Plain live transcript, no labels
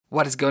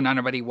What is going on,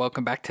 everybody?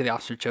 Welcome back to the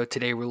Officer Show.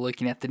 Today we're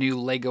looking at the new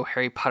Lego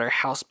Harry Potter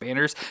house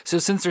banners. So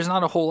since there's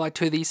not a whole lot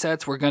to these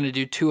sets, we're going to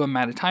do two of them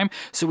at a time.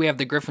 So we have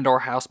the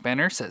Gryffindor house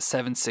banner set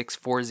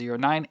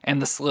 76409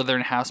 and the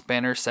Slytherin house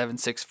banner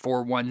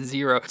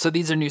 76410. So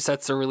these are new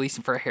sets they're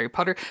releasing for Harry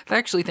Potter that I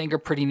actually think are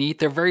pretty neat.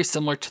 They're very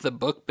similar to the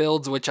book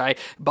builds, which I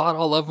bought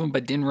all of them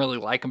but didn't really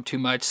like them too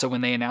much. So when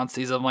they announced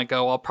these, I'm like,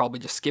 oh, I'll probably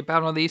just skip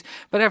out on these.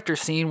 But after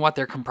seeing what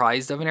they're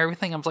comprised of and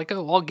everything, I was like,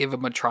 oh, I'll give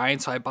them a try.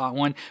 And so I bought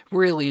one,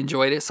 really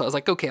enjoyed it. So I was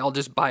like, okay, I'll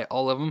just buy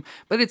all of them.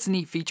 But it's a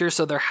neat feature.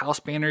 So they're house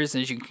banners.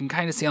 As you can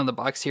kind of see on the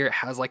box here, it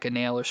has like a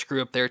nail or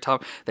screw up there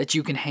top that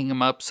you can hang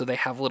them up. So they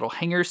have little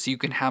hangers so you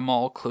can have them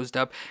all closed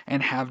up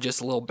and have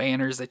just little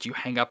banners that you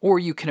hang up. Or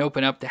you can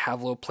open up to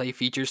have little play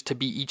features to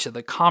be each of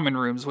the common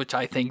rooms, which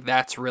I think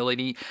that's really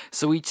neat.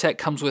 So each set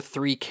comes with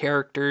 3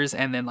 characters.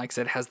 And then, like I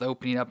said, has the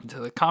opening up into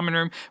the common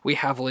room. We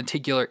have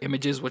lenticular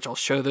images, which I'll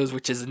show those,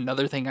 which is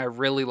another thing I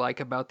really like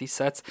about these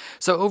sets.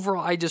 So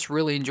overall, I just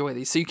really enjoy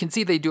these. So you can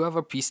see they do have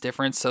a piece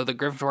difference. So the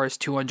Gryffindor has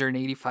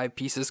 285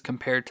 pieces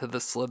compared to the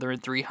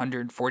Slytherin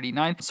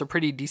 349. So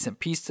pretty decent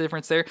piece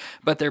difference there,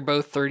 but they're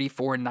both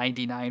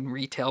 $34.99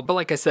 retail. But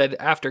like I said,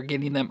 after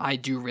getting them, I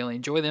do really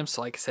enjoy them. So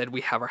like I said,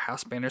 we have our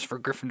house banners for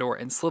Gryffindor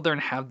and Slytherin,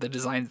 have the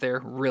designs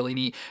there, really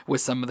neat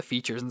with some of the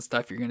features and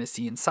stuff you're going to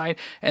see inside.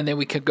 And then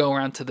we could go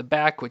around to the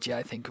back, which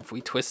I think if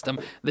we twist them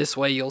this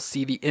way, you'll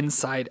see the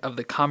inside of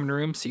the common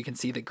room. So you can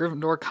see the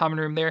Gryffindor common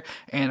room there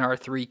and our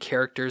 3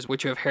 characters,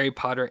 which we have Harry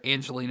Potter,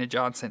 Angelina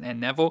Johnson, and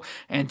Neville,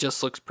 and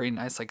just looks pretty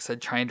nice. Like I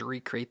said, trying to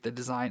recreate the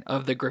design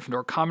of the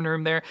Gryffindor common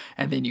room there.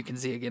 And then you can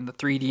see again the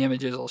 3D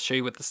images. I'll show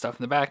you with the stuff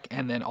in the back,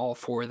 and then all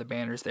 4 of the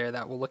banners there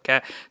that we'll look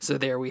at. So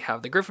there we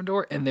have the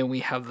Gryffindor, and then we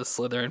have the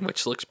Slytherin,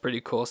 which looks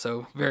pretty cool.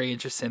 So very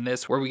interested in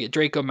this, where we get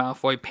Draco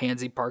Malfoy,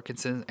 Pansy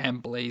Parkinson,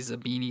 and Blaise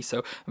Zabini.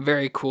 So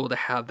very cool to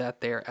have that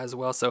there as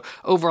well. So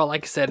overall,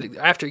 like I said,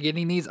 after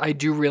getting these, I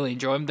do really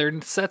enjoy them. They're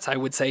sets I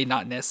would say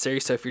not necessary.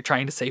 So if you're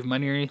trying to save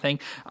money or anything,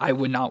 I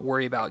would not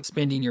worry about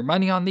spending your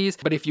money on these.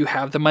 But if you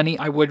have the money,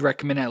 I would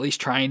recommend at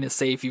least trying to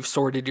say, if you've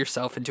sorted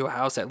yourself into a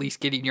house, at least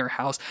getting your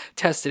house,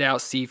 test it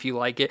out, see if you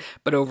like it.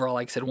 But overall,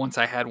 like I said, once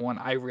I had one,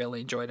 I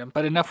really enjoyed them.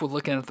 But enough with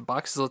looking at the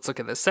boxes. Let's look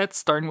at the sets,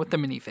 starting with the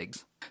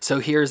minifigs. So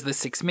here's the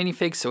 6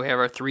 minifigs. So we have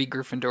our 3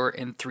 Gryffindor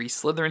and 3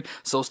 Slytherin.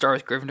 So we'll start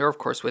with Gryffindor, of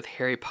course, with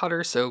Harry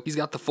Potter. So he's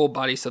got the full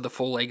body, so the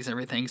full legs and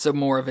everything. So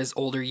more of his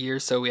older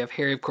years. So we have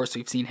Harry, of course,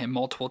 we've seen him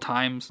multiple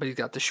times, but he's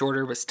got the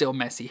shorter but still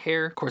messy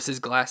hair. Of course, his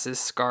glasses,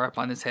 scar up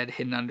on his head,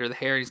 hidden under the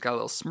hair. He's got a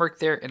little smirk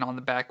there, and on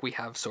the back we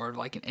have sort of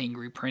like an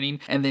angry printing.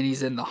 And then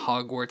he's in the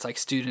Hogwarts like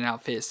student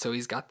outfit. So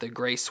he's got the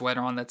gray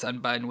sweater on that's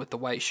unbuttoned with the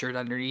white shirt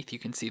underneath. You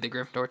can see the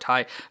Gryffindor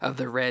tie of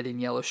the red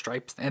and yellow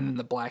stripes, and then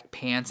the black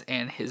pants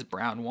and his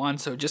brown wand.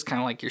 So just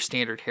kind of like your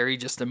standard Harry,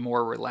 just a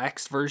more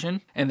relaxed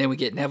version. And then we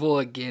get Neville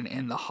again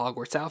in the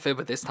Hogwarts outfit,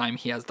 but this time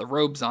he has the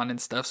robes on and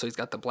stuff. So he's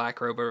got the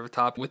black robe over the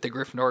top with the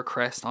Gryffindor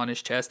crest on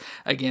his chest.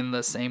 Again,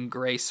 the same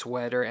gray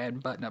sweater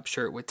and button-up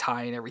shirt with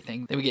tie and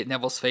everything. Then we get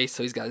Neville's face.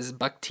 So he's got his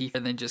buck teeth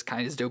and then just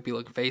kind of his dopey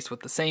looking face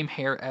with the same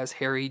hair as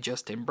Harry,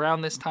 just in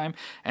brown this time.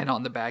 And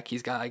on the back,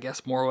 he's got, I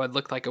guess, more what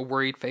looked like a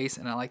worried face.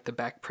 And I like the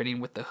back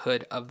printing with the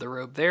hood of the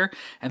robe there.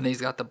 And then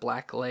he's got the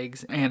black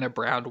legs and a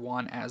brown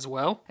wand as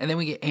well. And then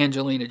we get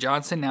Angelina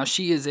Johnson. Now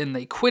she is in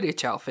the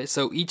Quidditch outfit.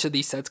 So each of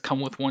these sets come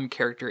with one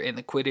character in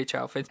the Quidditch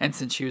outfit. And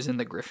since she was in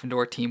the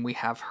Gryffindor team, we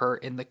have her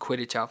in the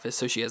Quidditch outfit.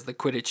 So she has the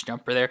Quidditch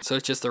jumper there. So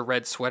it's just a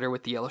red sweater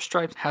with the yellow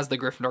stripes, has the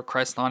Gryffindor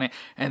crest on it.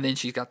 And then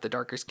she's got the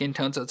darker skin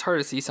tone. So it's hard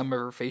to see some of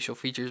her facial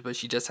features, but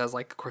she just has,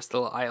 like, of course, the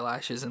little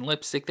eyelashes and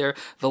lipstick there,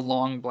 the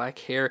long black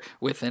hair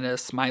within a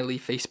smiley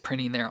face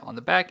printing there on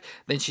the back.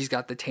 Then she's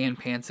got the tan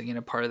pants, again,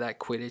 a part of that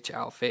Quidditch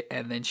outfit.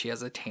 And then she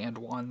has a tanned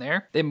wand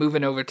there. Then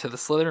moving over to the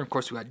Slytherin, of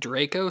course, we got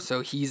Draco.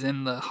 So he's in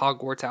the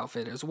Hogwarts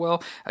outfit as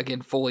well.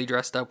 Again, fully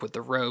dressed up with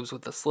the robes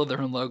with the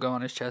Slytherin logo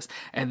on his chest.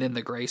 And then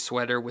the gray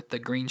sweater with the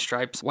green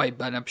stripes, white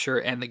button-up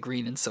shirt, and the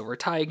green and silver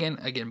tie again.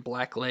 Again,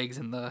 black legs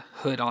and the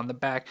hood on the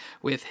back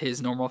with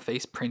his normal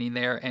face printing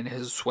there and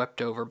his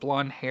swept over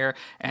blonde hair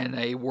and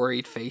a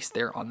worried face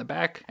there on the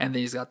back. And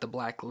then he's got the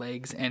black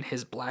legs and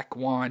his black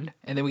wand.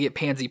 And then we get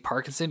Pansy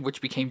Parkinson,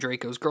 which became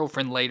Draco's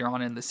girlfriend later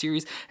on in the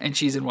series. And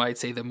she's in what I'd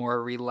say the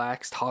more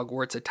relaxed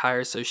Hogwarts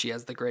attire. So she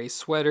has the gray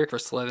sweater for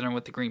Slytherin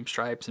with the green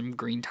stripes and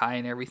green tie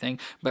and everything.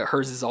 But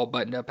hers is all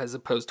buttoned up as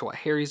opposed to what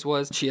Harry's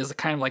was. She has a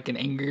kind of like an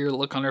angrier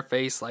look on her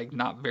face, like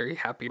not very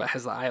happy, but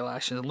has the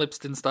eyelashes and lips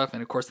and stuff.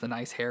 And of course the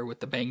nice hair with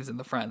the bangs in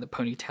the front and the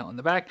ponytail in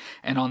the back.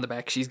 And on the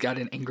back, she's got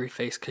an angry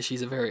face because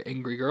she's a very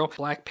angry girl.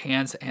 Black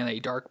pants and a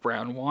dark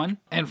brown wand.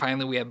 And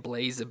finally, we have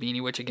Blaise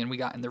Zabini, which again, we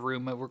got in the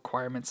Room of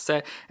Requirements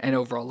set, and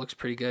overall looks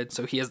pretty good.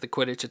 So he has the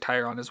Quidditch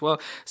attire on as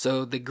well.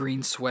 So the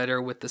green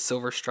sweater with the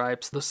silver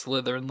stripes, the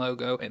Slytherin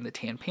logo, and the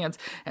tan pants.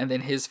 And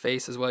then his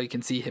face as well. You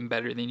can see him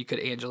better than you could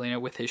Angelina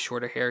with his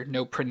shorter hair.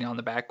 No printing on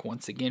the back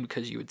once again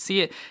because you would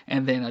see it.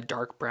 And then a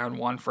dark brown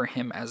wand for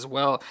him as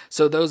well.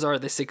 So those are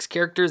the 6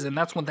 characters. And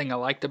that's one thing I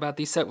liked about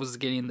these set was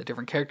getting the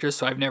different characters.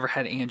 So I've never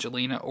had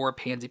Angelina or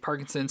Pansy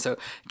Parkinson. So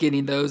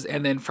getting those.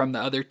 And then from the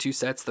other 2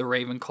 sets, the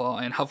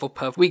Ravenclaw and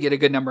Hufflepuff, we get a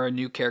good number of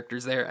new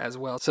characters there, as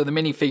well. So the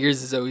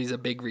minifigures is always a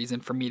big reason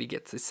for me to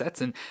get the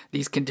sets, and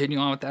these continue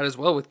on with that as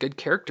well with good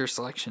character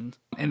selections.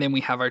 And then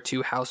we have our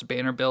 2 house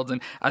banner builds,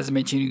 and as I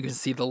mentioned, you can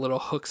see the little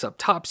hooks up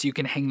top, so you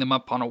can hang them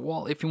up on a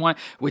wall if you want,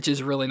 which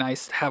is really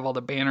nice to have all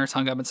the banners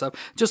hung up and stuff.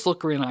 Just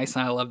look really nice,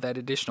 and I love that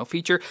additional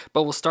feature.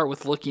 But we'll start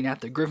with looking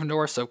at the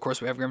Gryffindor. So of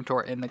course we have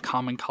Gryffindor in the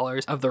common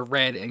colors of the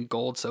red and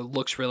gold, so it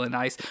looks really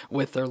nice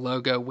with their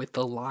logo with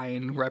the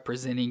lion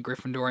representing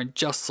Gryffindor, and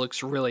just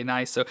looks really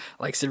nice. So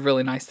like I said,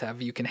 really nice to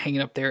have. You can hang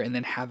it up there and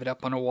then have it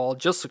up on a wall.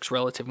 Just looks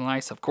relatively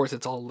nice. Of course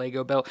it's all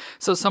Lego built,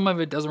 so some of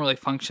it doesn't really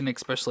function,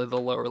 especially the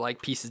lower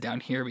like pieces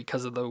down here,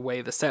 because of the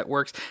way the set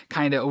works,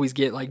 kind of always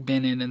get like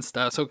bent in and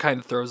stuff, so it kind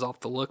of throws off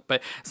the look.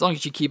 But as long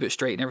as you keep it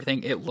straight and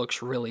everything, it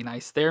looks really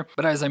nice there.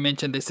 But as I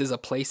mentioned, this is a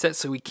playset,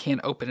 so we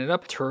can open it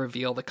up to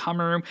reveal the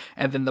common room,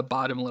 and then the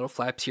bottom little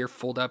flaps here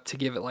fold up to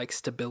give it like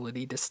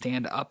stability to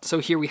stand up. So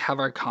here we have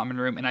our common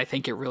room, and I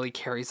think it really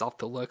carries off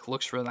the look.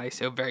 Looks really nice,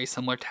 so very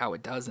similar to how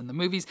it does in the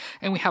movies.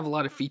 And we have a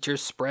lot of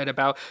features spread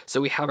about.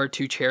 So we have our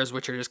 2 chairs,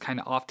 which are just kind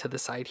of off to the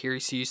side here,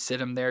 so you sit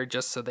them there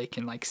just so they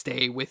can like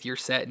stay with your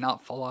set and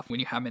not fall off when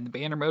you have them in the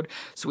banner mode.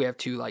 So we have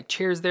 2 like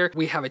chairs there.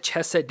 We have a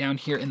chess set down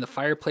here in the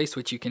fireplace,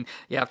 which you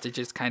have to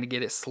just kind of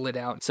get it slid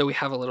out. So we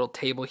have a little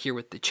table here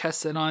with the chess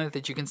set on it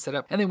that you can set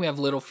up, and then we have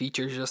little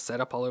features just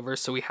set up all over.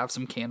 So we have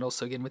some candles,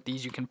 so again with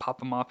these you can pop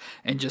them off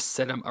and just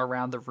set them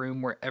around the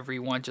room wherever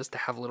you want, just to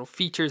have little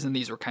features. And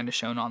these were kind of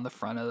shown on the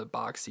front of the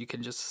box, so you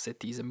can just sit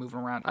these and move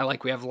them around. I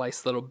like we have a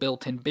nice little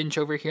built-in bench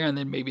over here, and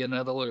then maybe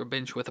another little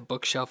bench with a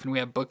bookshelf, and we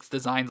have books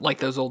designed like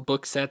those old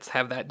book sets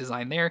have that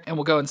design there. And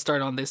we'll go and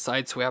start on this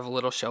side. So we have a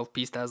little shelf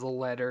piece that has a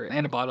letter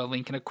and a bottle of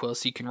ink and a quill,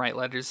 so you can write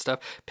letters and stuff.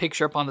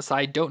 Picture up on the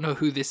side, don't know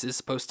who this is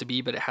supposed to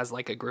be, but it has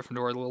like a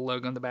Gryffindor little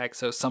logo on the back,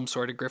 so some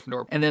sort of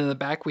Gryffindor. And then in the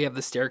back we have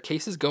the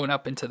staircases going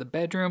up into the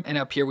bedroom, and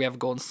up here we have a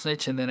golden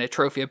snitch, and then a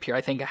trophy up here,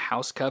 I think a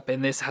house cup,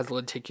 and this has a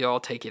lenticular. I'll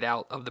take it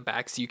out of the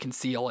back so you can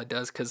see all it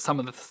does, because some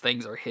of the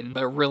things are hidden,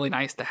 but really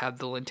nice to have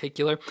the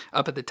lenticular.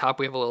 Up at the top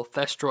we have a little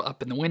thestral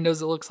up in the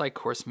windows, it looks like,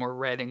 of course more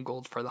red and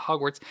gold for the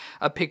Hogwarts.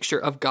 A picture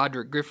of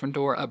Godric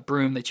Gryffindor, a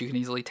broom that you can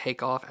easily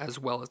take off, as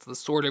well as the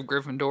sword of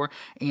Gryffindor,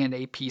 and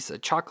a piece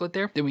of chocolate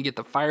there. Then we get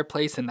the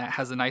fireplace, and that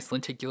has a nice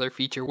lenticular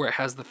feature where it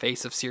has the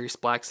face of Sirius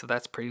Black, so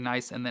that's pretty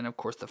nice. And then of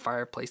course the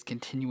fireplace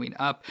continuing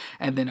up,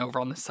 and then over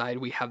on the side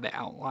we have the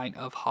outline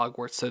of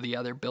Hogwarts, so the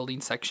other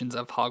building sections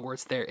of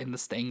Hogwarts there in the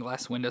stained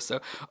glass window.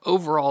 So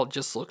overall it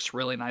just looks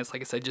really nice.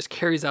 Like I said, just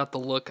carries out the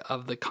look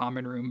of the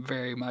common room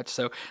very much,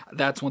 so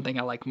that's one thing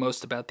I like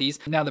most about these.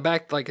 Now the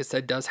back, like I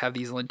said, does have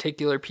these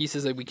lenticular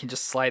pieces that we can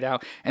just slide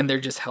out, and they're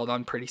just held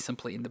on pretty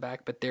simply in the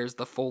back. But there's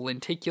the full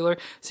lenticular,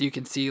 so you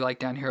can see like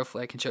down here,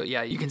 hopefully I can show it.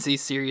 Yeah, you can see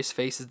Sirius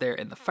faces there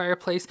in the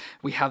fireplace.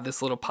 We have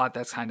this little pot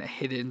that's kind of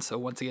hidden, so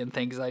once again,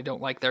 things I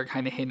don't like, they're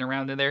kind of hidden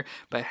around in there,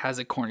 but it has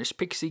a Cornish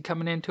pixie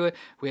coming into it.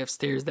 We have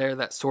stairs there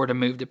that sort of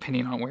move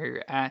depending on where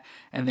you're at,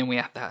 and then we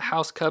have that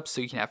house cup,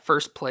 so you can have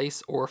first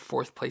place or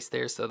fourth place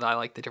there. So I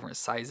like the different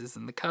sizes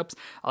in the cups.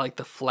 I like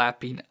the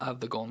flapping of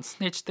the golden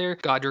snitch there.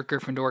 Godric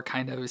Gryffindor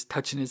kind of is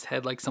touching his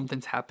head like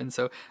something's happened,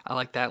 so I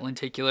like that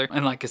lenticular.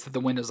 And like I said, the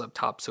window's up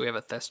top, so we have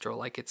a thestral,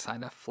 like it's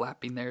kind of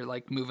flapping there,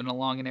 like moving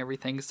along and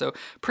everything. So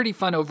pretty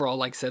fun overall.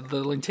 Like I said,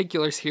 the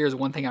lenticulars here is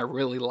one thing I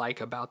really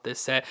like about this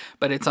set,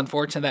 but it's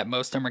unfortunate that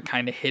most of them are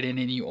kind of hidden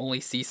and you only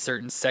see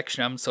certain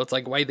section of them. So it's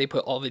like, why they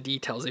put all the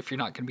details if you're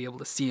not going to be able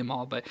to see them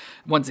all? But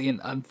once again,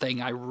 a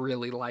thing I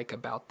really like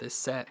about this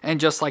set. And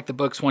just like the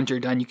books, once you're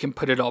done, you can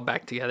put it all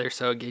back together.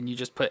 So again, you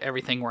just put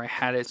everything where I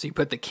had it. So you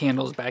put the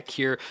candles back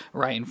here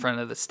right in front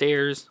of the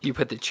stairs. You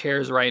put the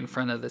chairs right in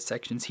front of the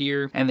sections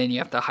here. And then you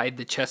have to hide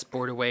the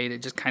chessboard away.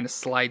 It just kind of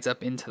slides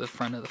up into the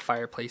front of the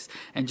fireplace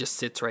and just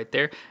sits right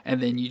there.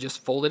 And then you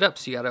just fold it up.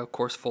 So you got to, of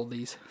course, fold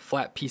these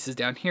flat pieces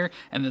down here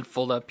and then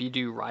fold up. You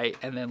do right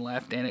and then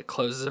left, and it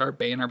closes our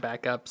banner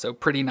back up. So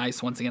pretty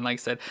nice. Once again, like I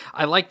said,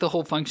 I like the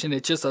whole function.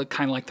 It's just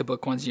kind of like the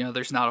book ones, you know,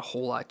 there's not a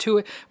whole lot to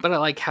it, but I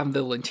like having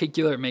the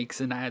lenticular. It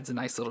makes and adds a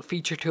nice little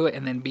feature to it,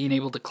 and then being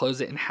able to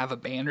close it and have a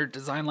banner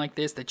design like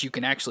this that you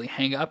can actually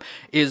hang up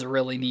is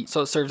really neat.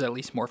 So it serves at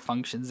least more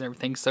functions and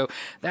everything. So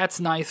that's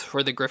nice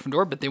for the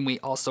Gryffindor. But then we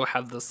also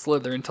have the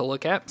Slytherin to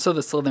look at. So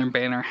the Slytherin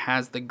banner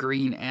has the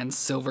green and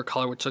silver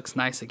color, which looks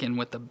nice, again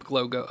with the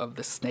logo of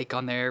the snake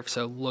on there,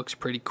 so looks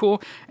pretty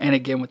cool. And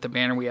again with the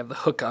banner, we have the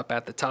hook up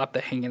at the top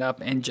to hang it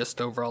up, and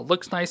just overall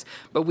looks nice.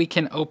 But we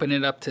can open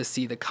it up to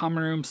see the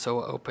common room, so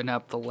we'll open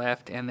up the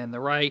left and then the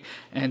right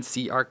and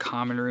see our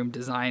common room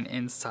design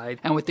inside.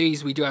 And with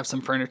these, we do have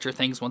some furniture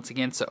things once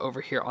again. So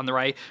over here on the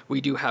right,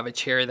 we do have a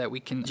chair that we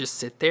can just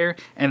sit there,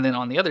 and then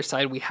on the other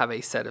side we have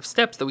a set of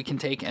steps that we can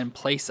take and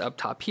place up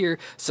top here.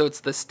 So it's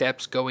the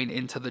steps going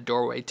into the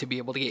doorway to be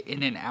able to get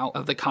in and out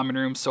of the common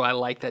room. So I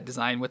like that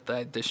design with the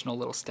additional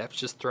little steps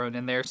just thrown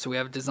in there. So we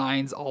have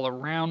designs all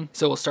around.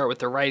 So we'll start with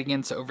the right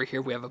again. So over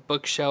here we have a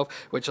bookshelf,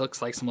 which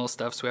looks like some little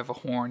stuff. So we have a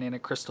horn and a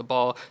crystal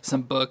ball,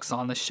 some books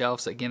on the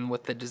shelves, again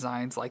with the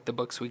designs like the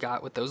books we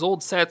got with those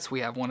old sets.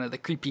 We have one of the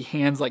creepy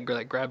hands like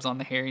that grabs on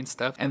the Harry and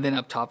stuff, and then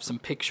up top some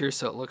pictures,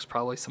 so it looks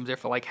probably some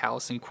different like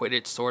house and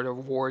Quidditch sort of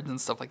awards and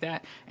stuff like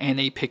that, and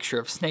a picture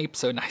of Snape.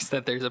 So nice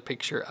that there's a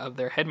picture of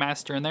their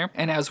headmaster in there.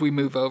 And as we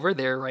move over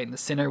there, right in the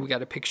center, we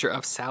got a picture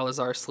of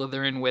Salazar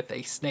Slytherin with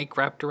a snake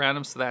wrapped around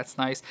him, so that's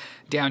nice.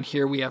 Down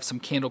here we have some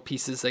candle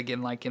pieces,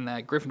 again like in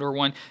that Gryffindor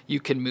one. You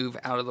can move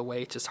out of the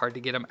way, it's just hard to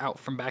get them out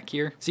from back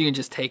here. So you can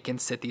just take and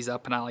sit these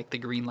up, and I like the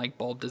green like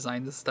bulb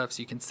designs and stuff,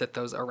 so you can sit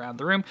those around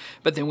the room.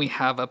 But then we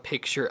have a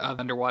picture of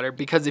underwater,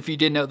 because if you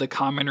didn't know, the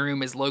common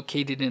room is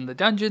located in the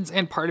dungeons,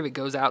 and part of it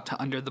goes out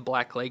to under the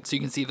Black Lake. So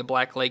you can see the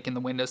Black Lake in the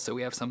window, so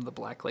we have some of the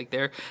Black Lake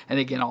there. And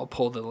again, I'll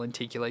pull the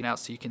lenticulate out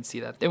so you can see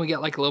that. Then we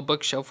got like a little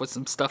bookshelf with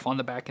some stuff on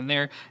the back in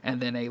there,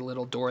 and then a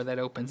little door that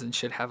opens and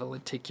should have a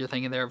lenticular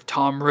thing in there of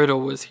Tom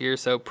Riddle was here,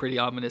 so pretty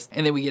ominous.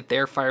 And then we get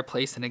their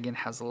fireplace, and again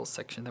has a little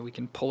section that we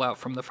can pull out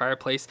from the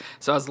fireplace.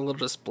 So it has a little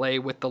display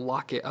with the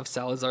locket of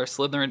Salazar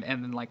Slytherin,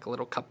 and then like a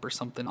little cup or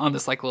something on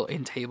this like little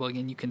end table.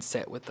 Again, you can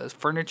set with the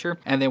furniture.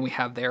 And then we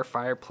have their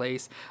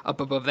fireplace.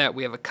 Up above that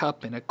we have a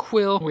cup and a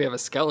quill. We have a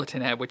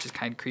skeleton head, which is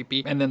kind of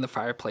creepy. And then the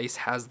fireplace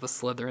has the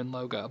Slytherin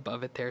logo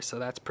above it there, so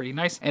that's pretty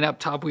nice. And up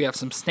top we have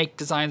some snake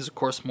designs, of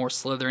course more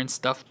Slytherin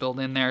stuff built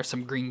in there,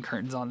 some green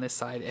curtains on this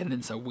side, and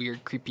then some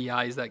weird creepy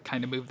eyes that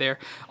kind of move there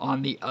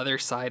on the other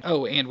side.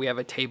 Oh, and we have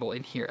a table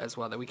in here as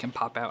well that we can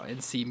pop out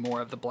and see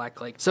more of the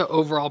Black Lake. So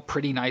overall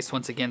pretty nice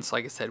once again. So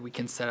like I said, we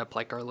can set up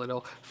like our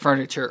little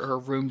furniture or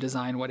room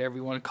design, whatever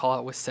you want to call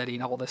it, with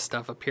setting all this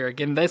stuff up here.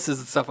 Again, this is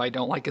the stuff I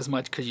don't like as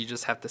much because you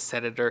just have to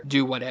set it or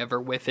do whatever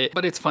with it,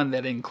 but it's fun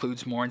that it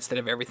includes more instead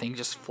of everything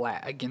just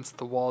flat against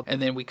the wall.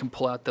 And then we can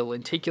pull out the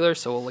lenticular,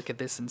 so we'll look at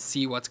this and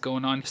see what's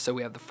going on. So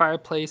we have the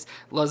fireplace,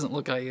 doesn't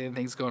look like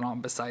anything's going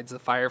on besides the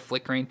fire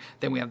flickering.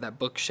 Then we have that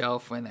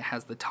bookshelf, and it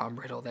has the Tom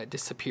Riddle that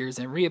disappears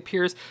and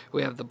reappears.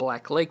 We have the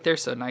Black Lake there,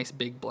 so a nice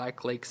big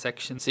Black Lake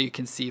section, so you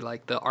can see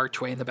like the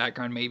archway in the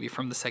background maybe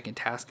from the second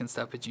task and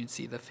stuff, but you can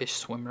see the fish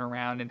swimming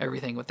around and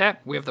everything with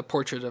that. We have the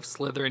portrait of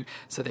Slytherin,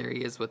 so there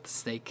he is with the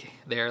snake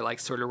there, like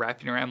sort of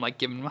wrapping around, like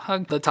giving him a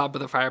hug. The top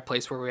of the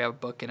fireplace where we have a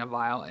book and a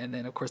vial, and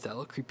then of course that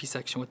little creepy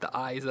section with the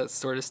eyes that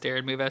sort of stare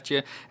and move at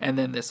you. And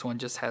then this one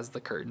just has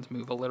the curtains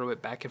move a little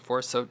bit back and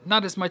forth, so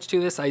not as much to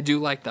this. I do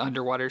like the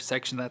underwater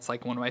section. That's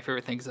like one of my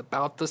favorite things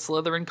about the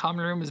Slytherin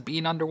common room, is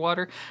being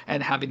underwater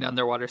and having an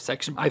underwater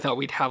section. I thought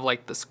we'd have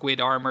like the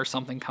squid arm or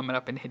something coming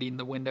up and hitting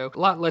the window. A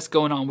lot less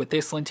going on with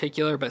this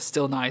lenticular, but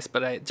still nice.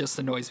 But it just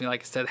annoys me,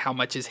 like I said, how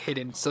much is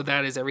hidden. So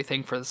that is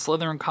everything for the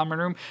Slytherin common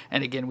room.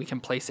 And again, we can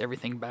place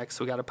everything back.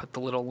 So we got to put the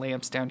little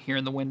lamps down here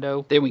in the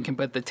window. Then we can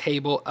put the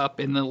table up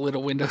in the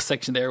little window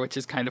section there, which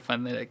is kind of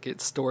fun that it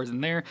gets stores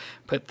in there.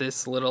 Put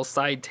this little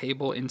side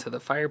table into the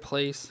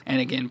fireplace, and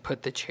again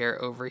put the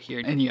chair over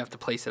here, and you have to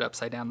place it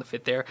upside down to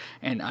fit there,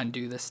 and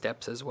undo the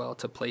steps as well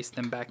to place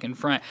them back in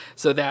front.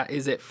 So that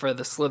is it for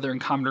the Slytherin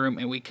common room,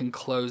 and we can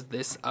close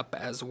this up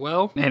as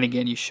well. And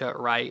again, you shut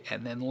right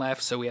and then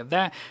left, so we have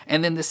that.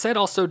 And then the set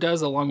also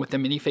does, along with the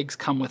minifigs,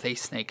 come with a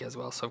snake as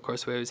well. So of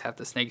course we always have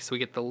the snake, so we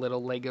get the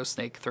little Lego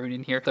snake thrown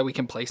in here that we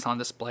can place on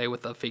display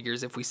with the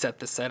figures if we set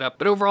the set up.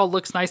 But overall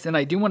looks nice, and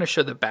I do want to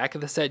show the back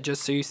of the set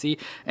just so you see,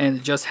 and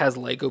it just has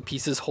Lego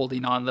pieces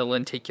holding on the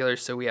lenticular.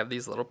 So we have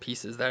these little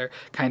pieces that are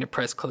kind of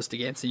pressed close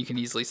together, so you can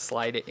easily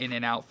slide it in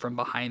and out from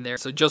behind there.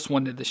 So just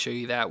wanted to show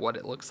you that, what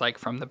it looks like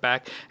from the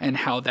back and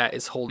how that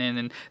is holding in.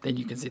 And then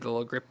you can see the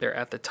little grip there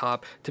at the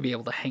top to be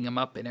able to hang them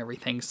up and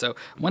everything. So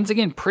once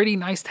again, pretty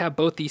nice to have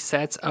both these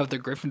sets of the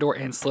Gryffindor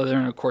and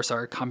Slytherin. Of course,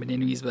 our common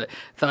enemies, but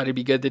thought it'd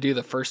be good to do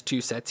the first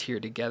two sets here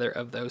together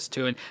of those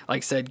two. And like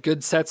I said,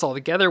 good sets all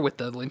together with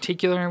the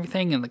lenticular and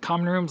everything, and the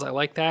common rooms, I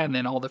like that, and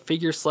then all the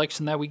figure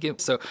selection that we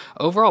get. So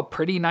overall,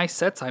 pretty nice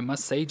sets, I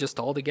must say, just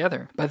all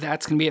together. But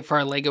that's gonna be it for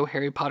our Lego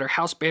Harry Potter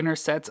House Banner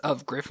sets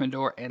of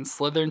Gryffindor and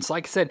Slytherin. So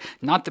like I said,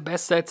 not the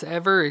best sets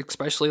ever,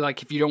 especially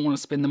like if you don't want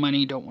to spend the money,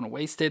 you don't want to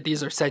waste it.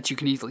 These are sets you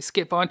can easily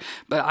skip on,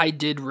 but I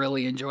did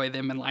really enjoy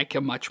them and like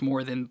them much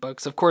more than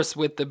books. Of course,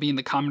 with the being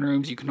the common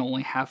rooms, you can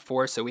only have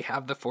 4, so we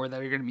have the 4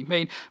 that are going to be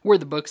made, where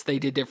the books, they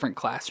did different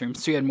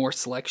classrooms, so you had more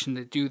selection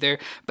to do there.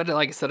 But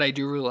like I said, I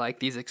do really like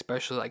these,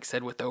 especially like I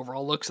said, with the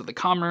overall looks of the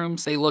common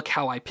rooms. They look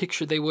how I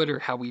pictured they would, or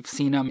how we've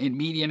seen them in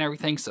media and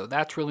everything, so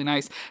that's really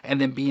nice. And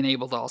then being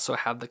able to also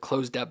have the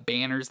closed up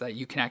banners that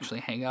you can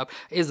actually hang up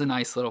is a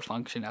nice little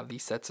function of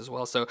these sets as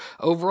well. So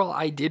overall,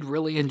 I did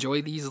really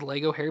enjoy these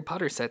Lego Harry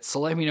Potter sets. So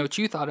let me know what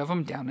you thought of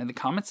them down in the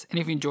comments. And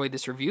if you enjoyed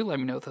this review, let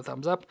me know with a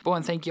thumbs up. But I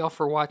want to thank you all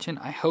for watching.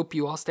 I hope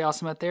you all stay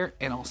awesome out there,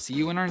 and I'll see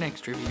you in our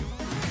next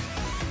review.